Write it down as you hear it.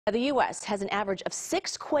The U.S. has an average of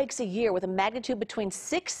 6 quakes a year with a magnitude between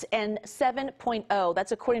 6 and 7.0.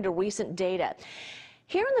 That's according to recent data.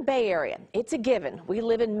 Here in the Bay Area, it's a given. We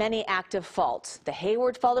live in many active faults. The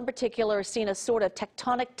Hayward Fault in particular is seen as sort of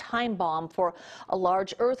tectonic time bomb for a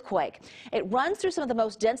large earthquake. It runs through some of the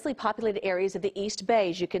most densely populated areas of the East Bay,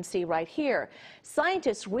 as you can see right here.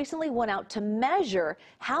 Scientists recently went out to measure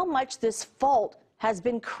how much this fault has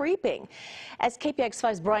been creeping. As KPIX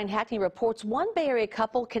 5's Brian Hackney reports, one Bay Area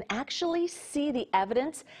couple can actually see the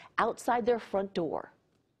evidence outside their front door.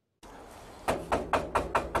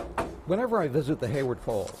 Whenever I visit the Hayward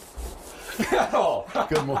Fault,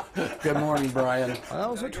 Good morning, Brian. I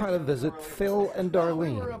also try to visit Phil and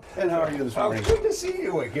Darlene. And how are you this morning? Good to see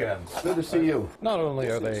you again. Good to see you. Not only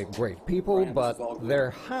are they great people, but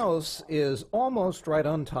their house is almost right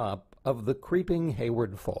on top of the creeping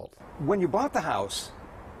Hayward Fault. When you bought the house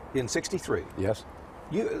in '63, Yes?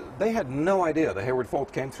 they had no idea the Hayward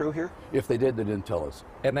Fault came through here? If they did, they didn't tell us.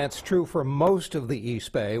 And that's true for most of the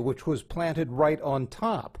East Bay, which was planted right on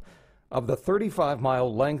top of the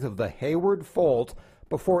 35-mile length of the Hayward Fault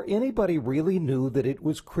before anybody really knew that it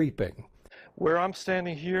was creeping. Where I'm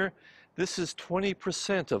standing here, this is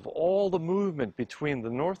 20% of all the movement between the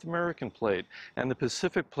North American plate and the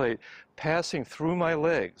Pacific plate passing through my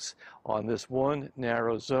legs on this one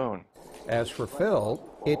narrow zone. As for Phil,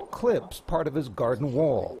 it clips part of his garden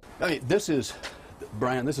wall. I mean,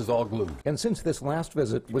 Brian, this is all glue. And since this last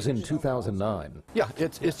visit was in 2009, Yeah,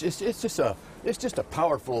 it's just a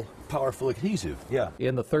powerful adhesive. Yeah.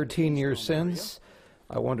 in the 13 years since,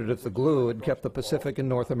 I wondered if the glue had kept the Pacific and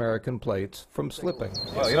North American plates from slipping.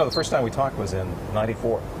 Well, the first time we talked was in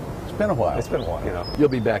 '94. It's been a while. It's been a while. You'll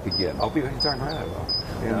be back again. I'll be back darn right I will.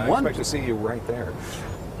 Yeah, I One- expect to see you right there.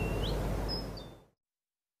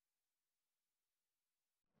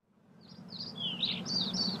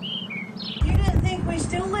 You didn't think we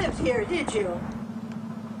still lived here, did you?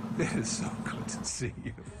 It is so good to see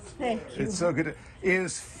you. Thank you. It's so good.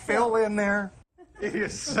 Is Phil in there? It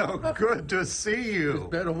is so good to see you. It's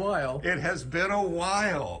been a while. It has been a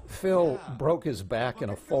while. Phil broke his back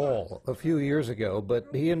in a fall a few years ago, but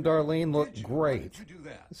he and Darlene look great.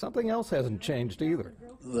 Something else hasn't changed either.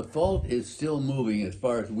 The fault is still moving as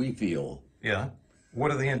far as we feel. Yeah.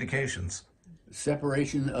 What are the indications?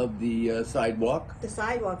 Separation of the sidewalk. The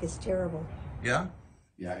sidewalk is terrible. Yeah?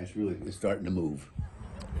 Yeah, it's starting to move.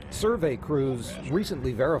 Survey crews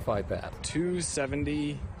recently verified that.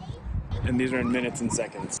 270, and these are in minutes and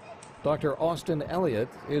seconds. Dr. Austin Elliott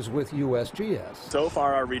is with USGS. So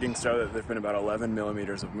far, our readings show that there's been about 11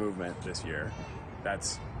 millimeters of movement this year.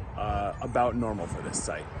 That's about normal for this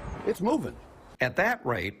site. It's moving. At that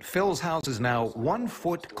rate, Phil's house is now 1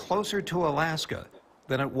 foot closer to Alaska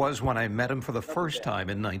than it was when I met him for the first time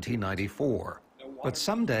in 1994. But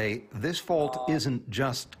someday, this fault isn't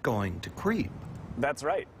just going to creep. That's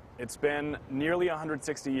right. It's been nearly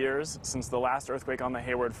 160 years since the last earthquake on the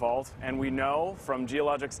Hayward Fault, and we know from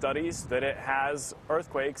geologic studies that it has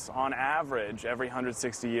earthquakes on average every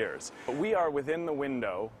 160 years. But we are within the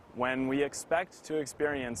window when we expect to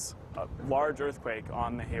experience a large earthquake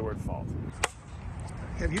on the Hayward Fault.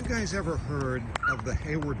 Have you guys ever heard of the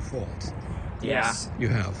Hayward Fault? Yes. You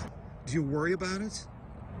have. Do you worry about it?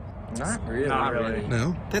 Not really.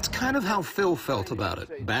 No? That's kind of how Phil felt about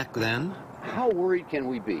it back then How worried can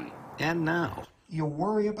we be? and now. You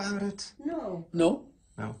worry about it? No. No?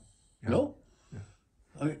 No. No?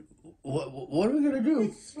 I mean, what are we going to do?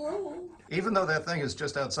 It's slow. Even though that thing is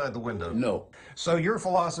just outside the window? No. So your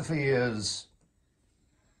philosophy is...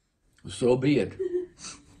 So be it.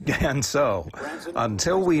 And so,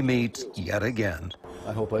 until we meet yet again.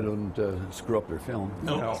 I hope I don't screw up their film.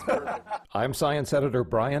 I'm science editor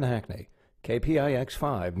Brian Hackney, KPIX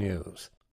 5 News.